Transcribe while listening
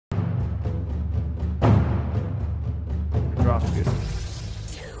draft good.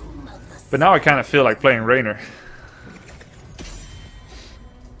 But now I kind of feel like playing Raynor.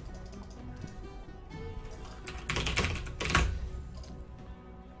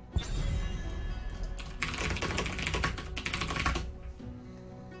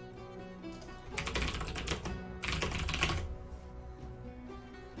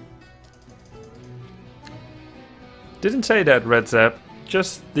 Didn't say that, Red Zap.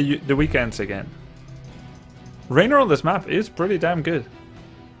 Just the weekends again. Raynor on this map is pretty damn good.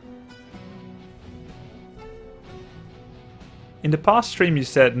 In the past stream you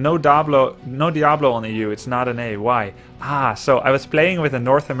said no Diablo on EU, it's not an A. Why? Ah, so I was playing with a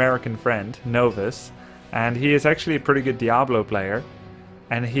North American friend, Novus, and he is actually a pretty good Diablo player.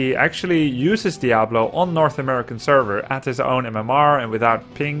 And he actually uses Diablo on North American server at his own MMR and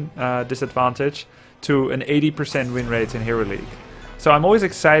without ping disadvantage to an 80% win rate in Hero League. So I'm always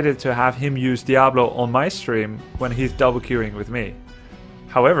excited to have him use Diablo on my stream when he's double queuing with me.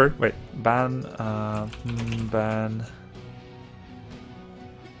 However, wait, ban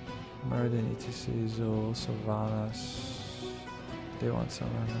Murden, ETC, Zul, Sylvanas. Do you want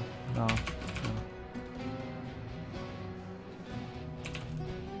Sylvana? No.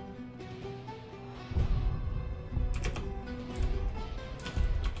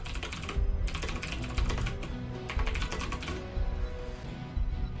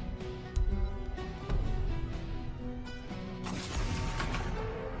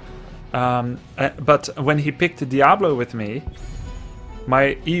 But when he picked Diablo with me,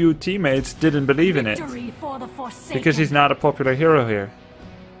 my EU teammates didn't believe in it because he's not a popular hero here.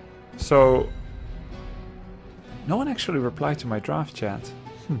 So no one actually replied to my draft chat.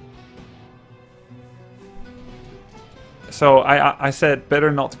 So I said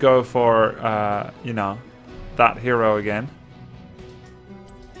better not go for you know, that hero again.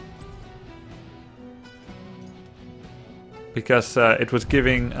 Because it was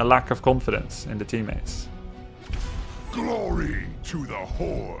giving a lack of confidence in the teammates. Glory to the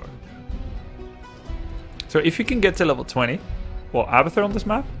Horde. So if you can get to level 20, well, Abathur on this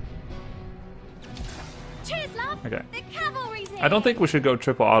map? Cheers, love. Okay. The cavalry's here. I don't think we should go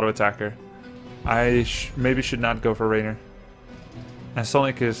triple auto attacker. I maybe should not go for Raynor. And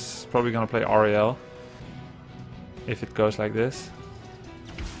Sonic is probably gonna play Ariel. If it goes like this.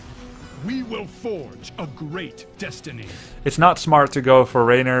 We will forge a great destiny. It's not smart to go for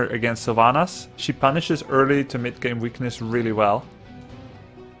Raynor against Sylvanas. She punishes early to mid-game weakness really well.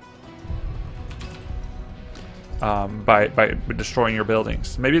 By destroying your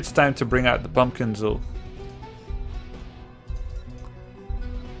buildings. Maybe it's time to bring out the Pumpkin Zul.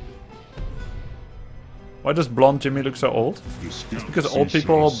 Why does blonde Jimmy look so old? It's because old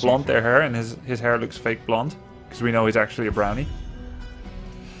people blonde their hair and his hair looks fake blonde. Because we know he's actually a brownie.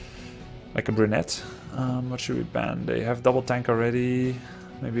 Like a brunette. What should we ban? They have double tank already.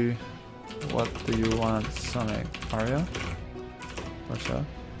 Maybe. What do you want, Sonic? Arya? Or so?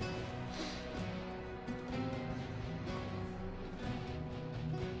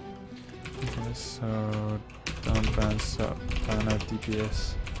 Okay, so don't ban so ban out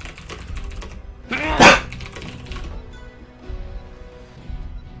DPS.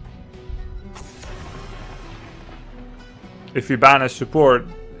 If you ban a support,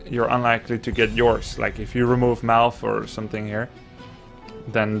 you're unlikely to get yours. Like if you remove Malf or something here,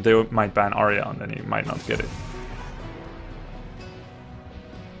 then they might ban Arya and then you might not get it.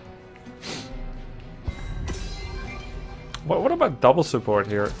 What about double support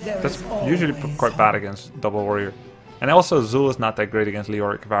here? That's usually quite bad against double warrior. And also Zul is not that great against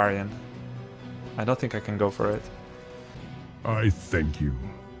Leoric Varian. I don't think I can go for it. I thank you.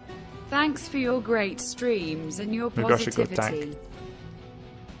 Thanks for your great streams and your Maybe I should go positivity. tank.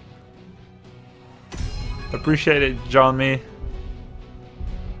 Appreciate it, John Me.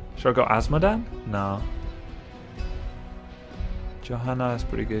 Should I go Asmodan? No. Johanna is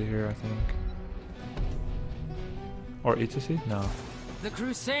pretty good here, I think. Or ETC? No. The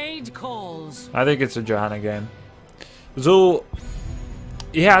crusade calls. I think it's a Johanna game. Zul,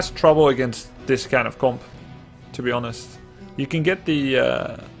 he has trouble against this kind of comp, to be honest. You can get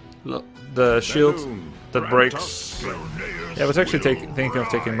the shield that breaks. Yeah, I was actually thinking of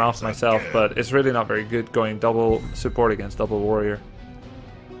taking Mouth myself, but it's really not very good going double support against double warrior.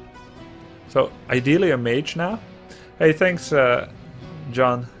 So ideally a mage now. Hey, thanks,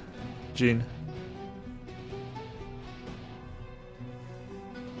 John, Gene.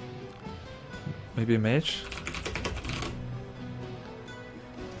 Maybe a mage.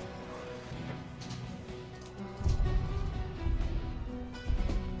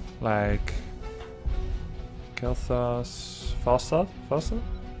 Like Kel'Thas, Falstad?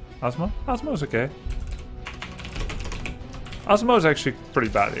 Asmo? Asmo is okay. Osmo is actually pretty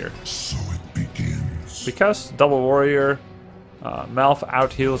bad here. So it begins. Because double warrior, Melf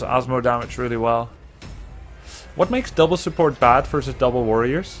out heals Osmo damage really well. What makes double support bad versus double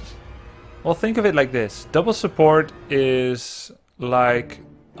warriors? Well, think of it like this. Double support is like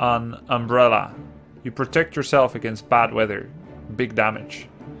an umbrella. You protect yourself against bad weather, big damage.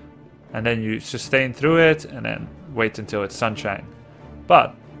 And then you sustain through it and then wait until it's sunshine.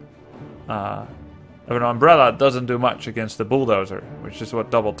 But an umbrella doesn't do much against the bulldozer, which is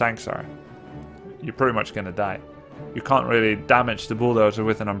what double tanks are. You're pretty much gonna die. You can't really damage the bulldozer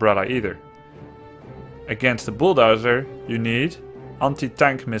with an umbrella either. Against the bulldozer, you need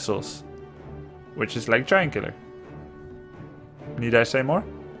anti-tank missiles, which is like Giant Killer. Need I say more?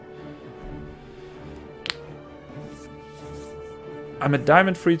 I'm a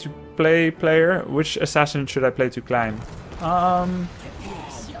diamond free-to-play player. Which assassin should I play to climb?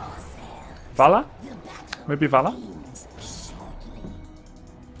 Vala? Maybe Vala?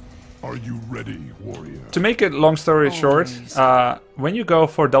 Are you ready, warrior? To make it long story short, when you go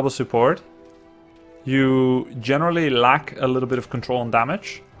for double support, you generally lack a little bit of control and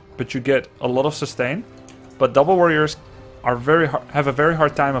damage, but you get a lot of sustain. But double warriors are have a very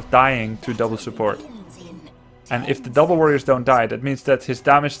hard time of dying to double support. And if the double warriors don't die, that means that his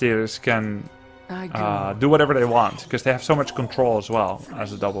damage dealers can do whatever they want, because they have so much control as well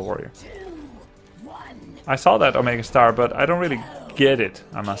as a double warrior. I saw that Omega Star, but I don't really get it,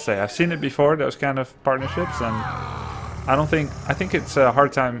 I must say. I've seen it before, those kind of partnerships, and I think it's a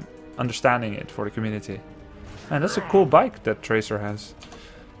hard time understanding it for the community. And that's a cool bike that Tracer has.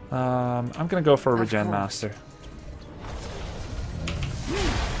 I'm gonna go for a Regen Master.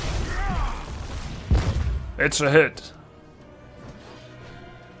 It's a hit.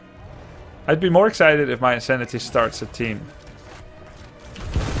 I'd be more excited if my Insanity starts a team.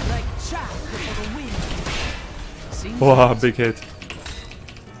 Like chaff before the wind. Seems Wow, big hit.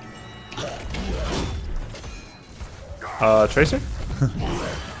 Tracer?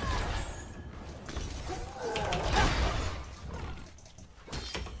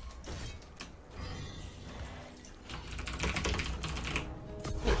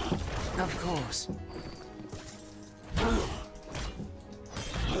 Of course.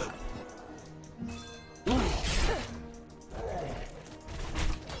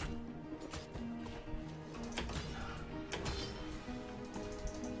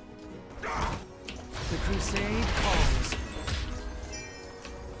 The crusade calls.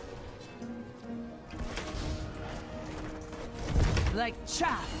 Like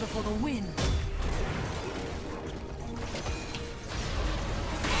chaff before the wind.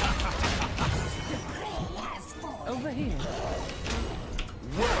 Over here.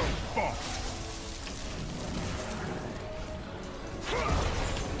 Well fought.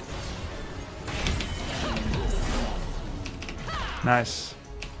 Nice.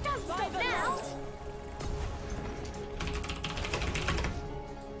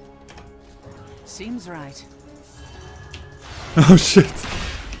 Seems right. Oh shit.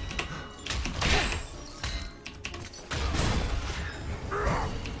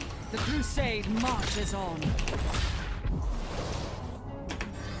 The crusade marches on.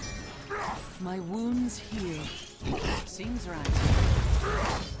 My wounds heal. Seems right.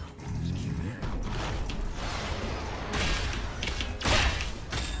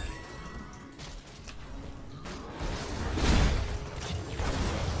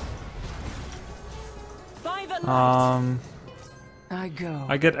 By the light. I go.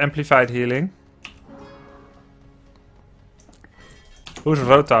 I get amplified healing. Who's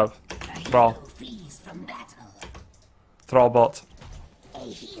Rotap? Brawl. Thrall bot.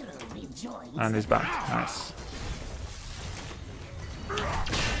 And he's back. Nice. Very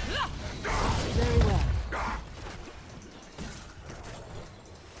well.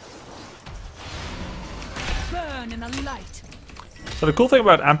 Burn in the light. So the cool thing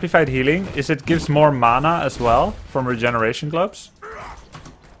about amplified healing is it gives more mana as well from regeneration globes.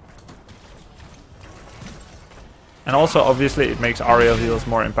 And also obviously it makes aerial heals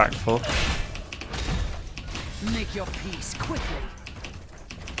more impactful. Make your peace quickly.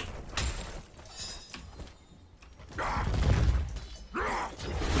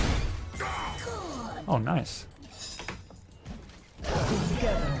 Oh, nice.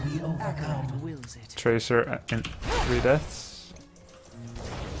 God wills it. Tracer in 3 deaths.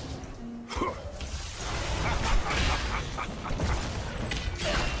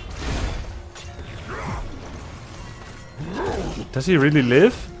 Does he really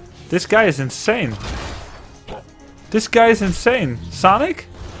live? This guy is insane. This guy is insane. Sonic?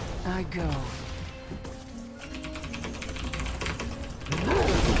 I go.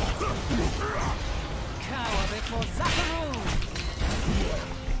 Cower before Zakaroo.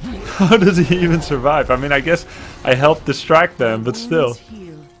 How does he even survive? I mean, I guess I helped distract them, but still. Wounds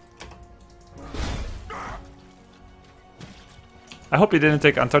heal. I hope he didn't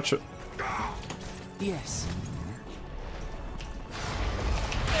take untouchable. Yes.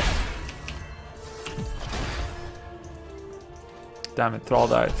 Damn it, Thrall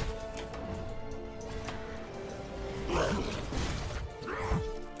died.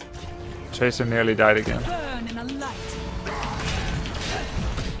 Tracer nearly died again. Burn in a light.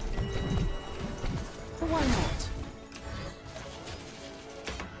 Why not?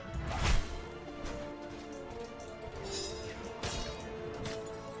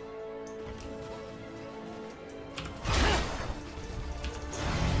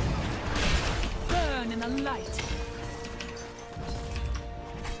 Burn in a light.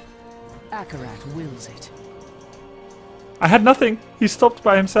 Akarat wills it. I had nothing. He stopped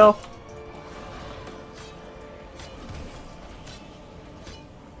by himself.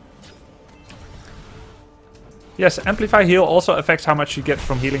 Yes, Amplify Heal also affects how much you get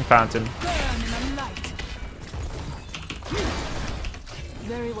from Healing Fountain. Burn in a light.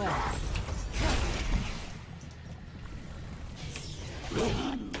 Very well.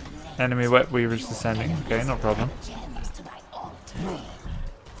 Enemy Wet Weavers descending. Okay, no problem.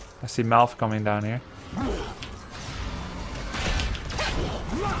 I see Malf coming down here.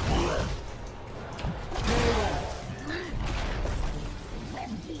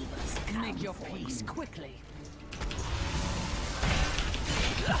 Make your peace quickly.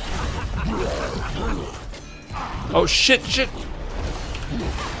 Oh shit, shit!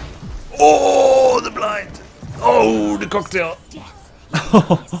 Oh, the blind! Oh, the cocktail!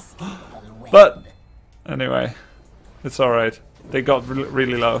 But anyway, it's all right. They got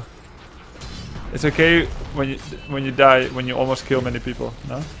really low. It's okay when you die when you almost kill many people.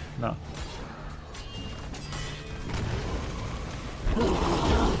 No, no.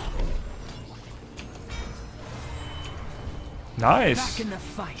 Nice. Back in the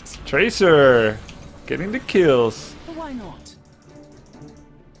fight. Tracer getting the kills. Why not?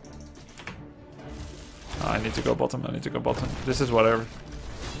 Oh, I need to go bottom. I need to go bottom. This is whatever.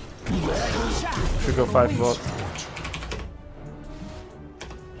 Should go 5 bot.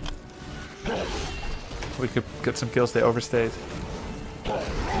 We could get some kills. They overstayed.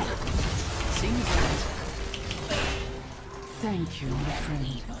 Seems right. Thank you, my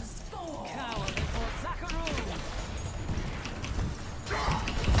friend. Coward for Zakaroo.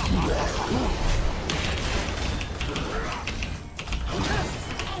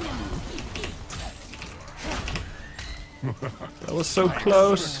 That was so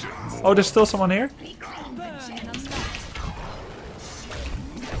close. Oh, there's still someone here?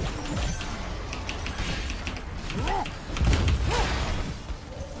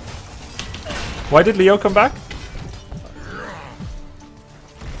 Why did Leo come back?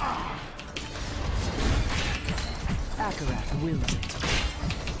 Akarat wills it.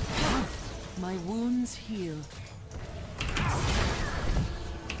 My wounds heal.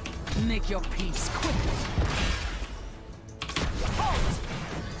 Make your peace quickly.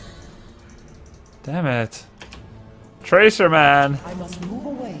 Damn it. Tracer, man. I must move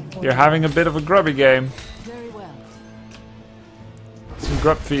away. You're having a bit of a grubby game. Very well. Some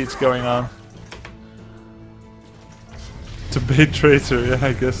grub feeds going on. To bait Tracer, yeah,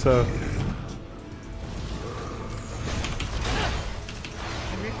 I guess so. I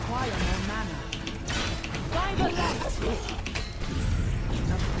require more mana. Find the light. Of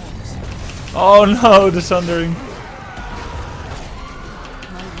course. Oh no, the Sundering.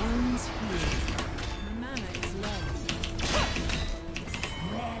 My wounds heal. My mana is low.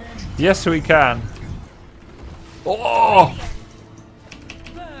 Yes, we can. Oh!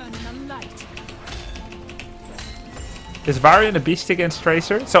 Burn in the light. Is Varian a beast against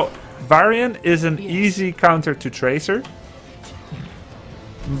Tracer? So, Varian is an easy counter to Tracer.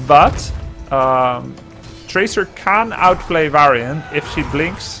 But, Tracer can outplay Varian if she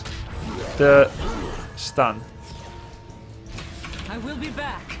blinks the stun. I will be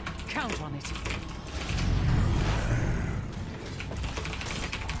back. Count on it.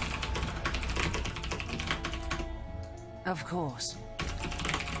 Of course.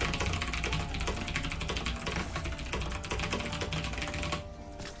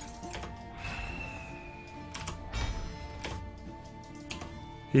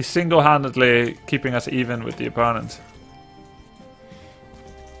 He's single-handedly keeping us even with the opponent.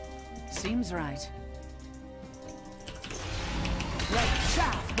 Seems right. Like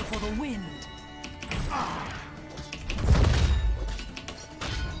chaff before the wind.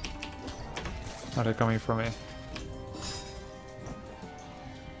 Oh, they're coming for me.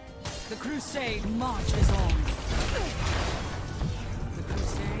 The crusade marches on.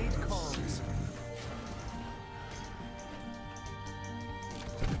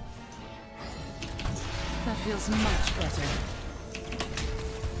 feels much better.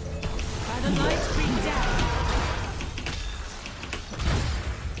 By the light being down.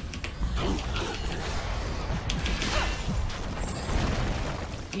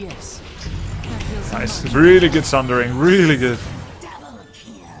 Yes. That feels Nice. much Really good sundering. Really good.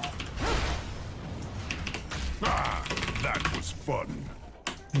 Ah, that was fun.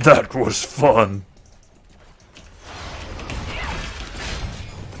 That was fun.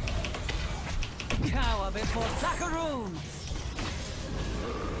 cower before Sakaroon.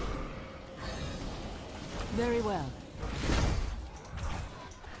 Very well.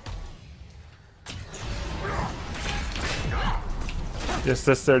 Yes,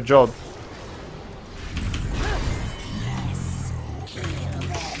 that's their job.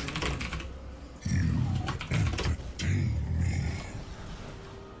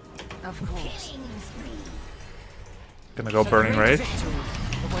 Of course. Gonna go Burning Raid. Victory,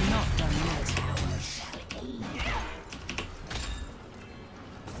 but we're not done yet.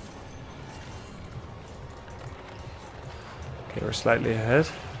 Okay, we're slightly ahead.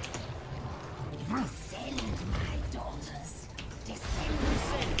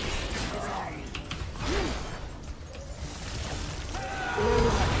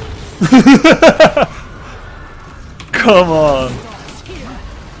 Come on.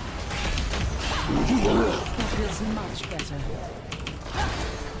 That feels much better.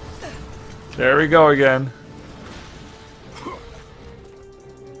 There we go again.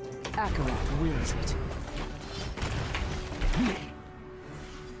 Akarat wills it.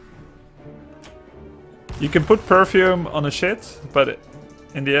 You can put perfume on a shit, but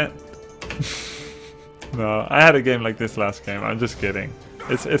in the end... No, I had a game like this last game. I'm just kidding.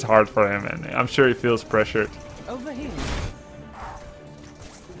 It's hard for him, and I'm sure he feels pressured. Over here.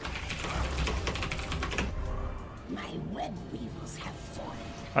 My web weevils have fallen.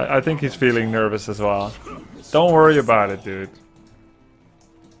 I think he's feeling nervous as well. Don't worry about it, dude.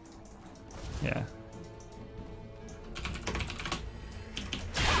 Yeah.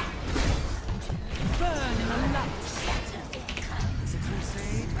 Burn in the light. The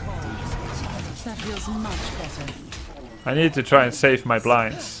crusade calls. That feels much better. I need to try and save my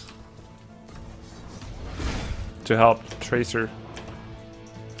blinds. To help Tracer.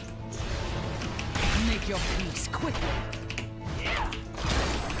 Make your peace quickly.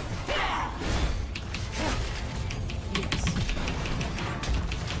 Yes.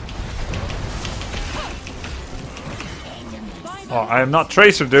 Oh, I am not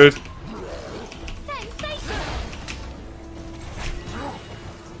Tracer, dude.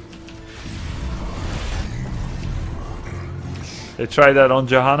 They tried that on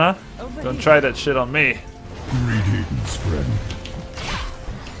Johanna. Don't try that shit on me. Greetings, friend.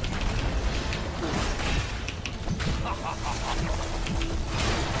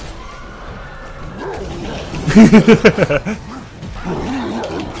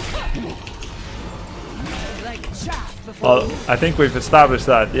 Like chaff before. Well, I think we've established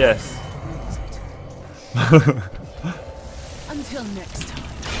that, yes. Until next time.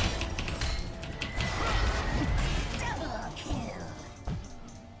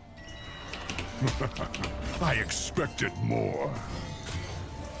 I expected more.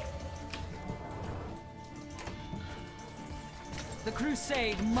 The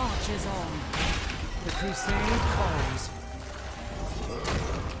crusade marches on. The crusade calls.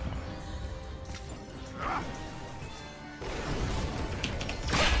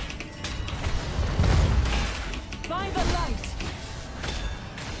 By the light.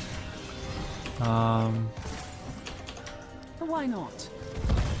 Why not?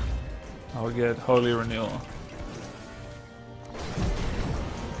 I'll get Holy Renewal.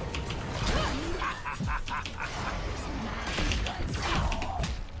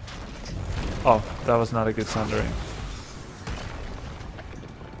 Oh, that was not a good sundering.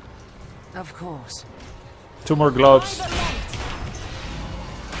 Of course. 2 more globes. By the light.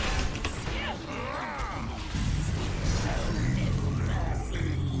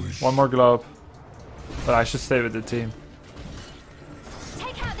 One more globe. But I should stay with the team.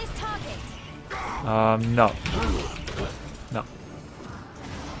 Take out this target. No. No.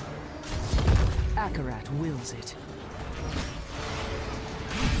 Akarat wills it.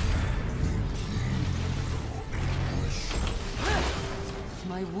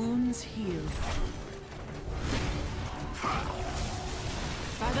 My wounds heal.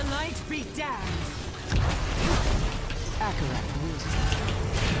 By the light be damned. Akarat wills it.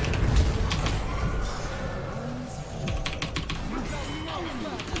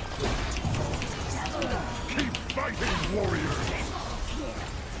 Keep fighting, warriors.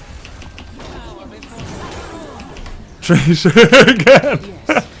 Tracer again!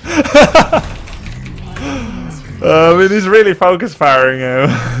 Yes. mean, he's really focus firing him.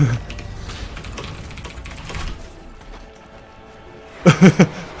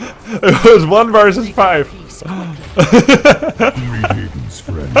 It was 1 versus 5. Greetings,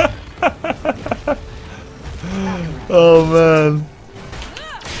 friend. Oh man.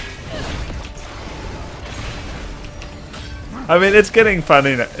 I mean, it's getting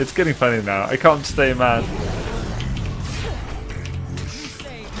funny. It's getting funny now. I can't stay mad.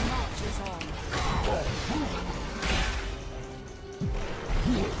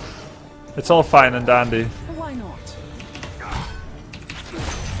 It's all fine and dandy. Why not?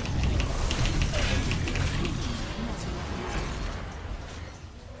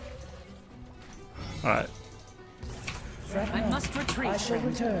 Alright. I must retreat.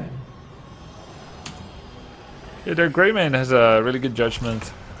 Friend. Yeah, their Greymane has a really good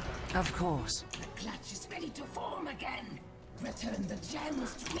judgment. Of course. The clutch is ready to form again. Return the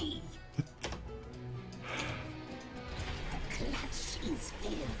gems to me. The clutch is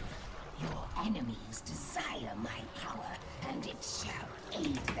filled. Your enemies desire my power, and it shall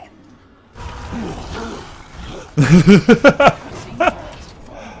aid them.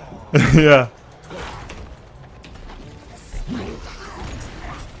 Yeah.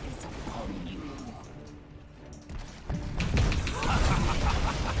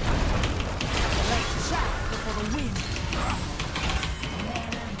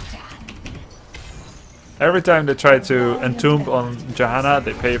 Every time they try to entomb on Johanna,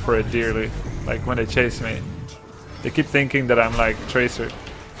 they pay for it dearly. Like when they chase me. They keep thinking that I'm like Tracer.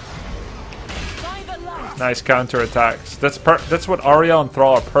 Nice counter attacks. That's what Ariel and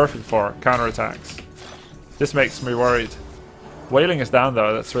Thrall are perfect for, counter attacks. This makes me worried. Wailing is down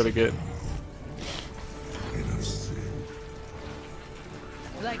though, that's really good.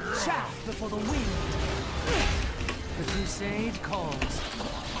 Like chaff before the wind. The crusade calls.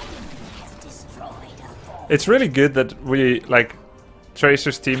 It's really good that we, like,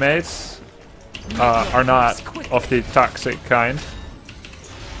 Tracer's teammates are not of the toxic kind.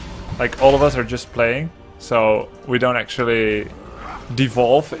 Like, all of us are just playing, so we don't actually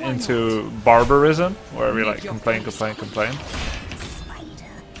devolve into barbarism, where we, like, complain.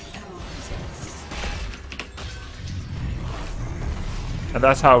 And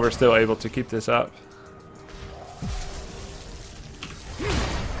that's how we're still able to keep this up.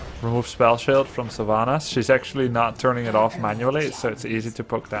 Remove spell shield from Sylvanas. She's actually not turning it off manually, so it's easy to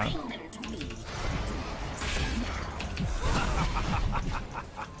poke down.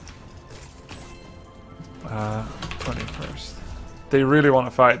 21st. They really want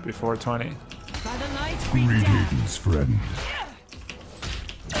to fight before 20. Greetings, friend.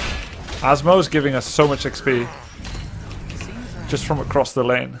 Asmo's giving us so much XP. Just from across the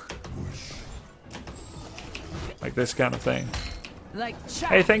lane. Like this kind of thing.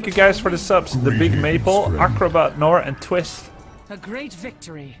 Hey, thank you guys for the subs. The Big Maple, Acrobat, Nor, and Twist. A great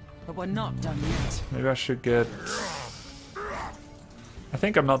victory, but we're not done yet. Maybe I should get... I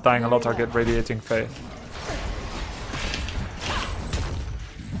think I'm not dying a lot, I'll get Radiating Faith.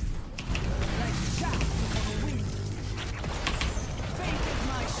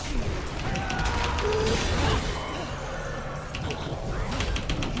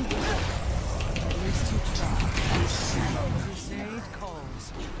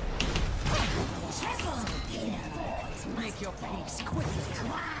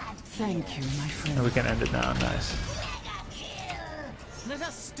 Thank you, my friend. And we can end it now, nice.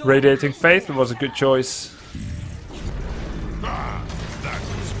 Radiating Faith was a good choice. Ah, that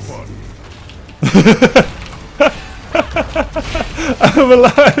was fun. I'm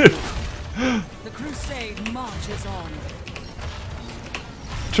alive! The crusade marches on.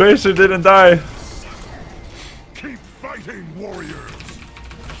 Tracer didn't die. Keep fighting, warriors.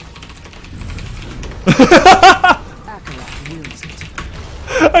 Akarat wills it.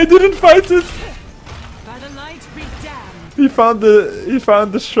 I didn't fight it. By the light be damned. He found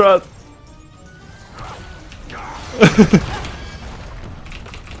the shroud.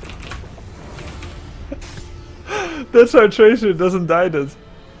 That's how Tracer doesn't die then.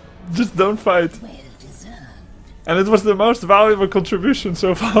 Just don't fight. And it was the most valuable contribution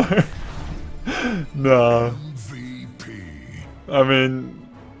so far. No. VP. I mean,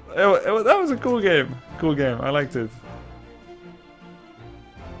 that was a cool game. Cool game. I liked it.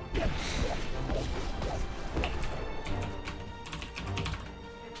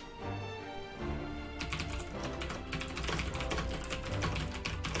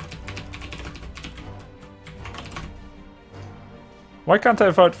 Why can't I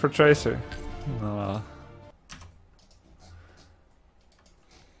vote for Tracer?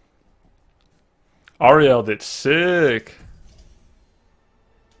 Ariel did sick.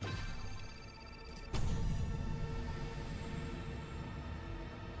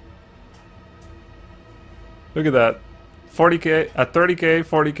 Look at that. 40k, 30k,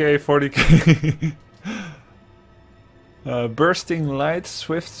 40k, 40k. Bursting Light,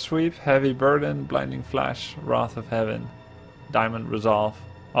 Swift Sweep, Heavy Burden, Blinding Flash, Wrath of Heaven, Diamond Resolve.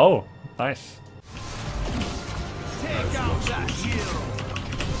 Oh, nice. Take out that shield.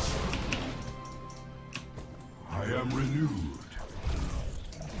 I am renewed.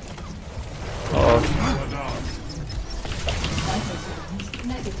 Oh,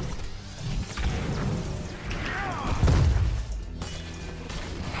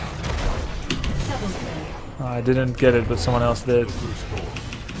 I didn't get it, but someone else did.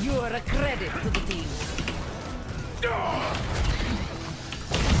 You are a credit to the team.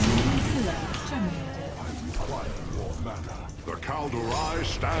 The Kaldorei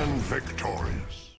stand victorious.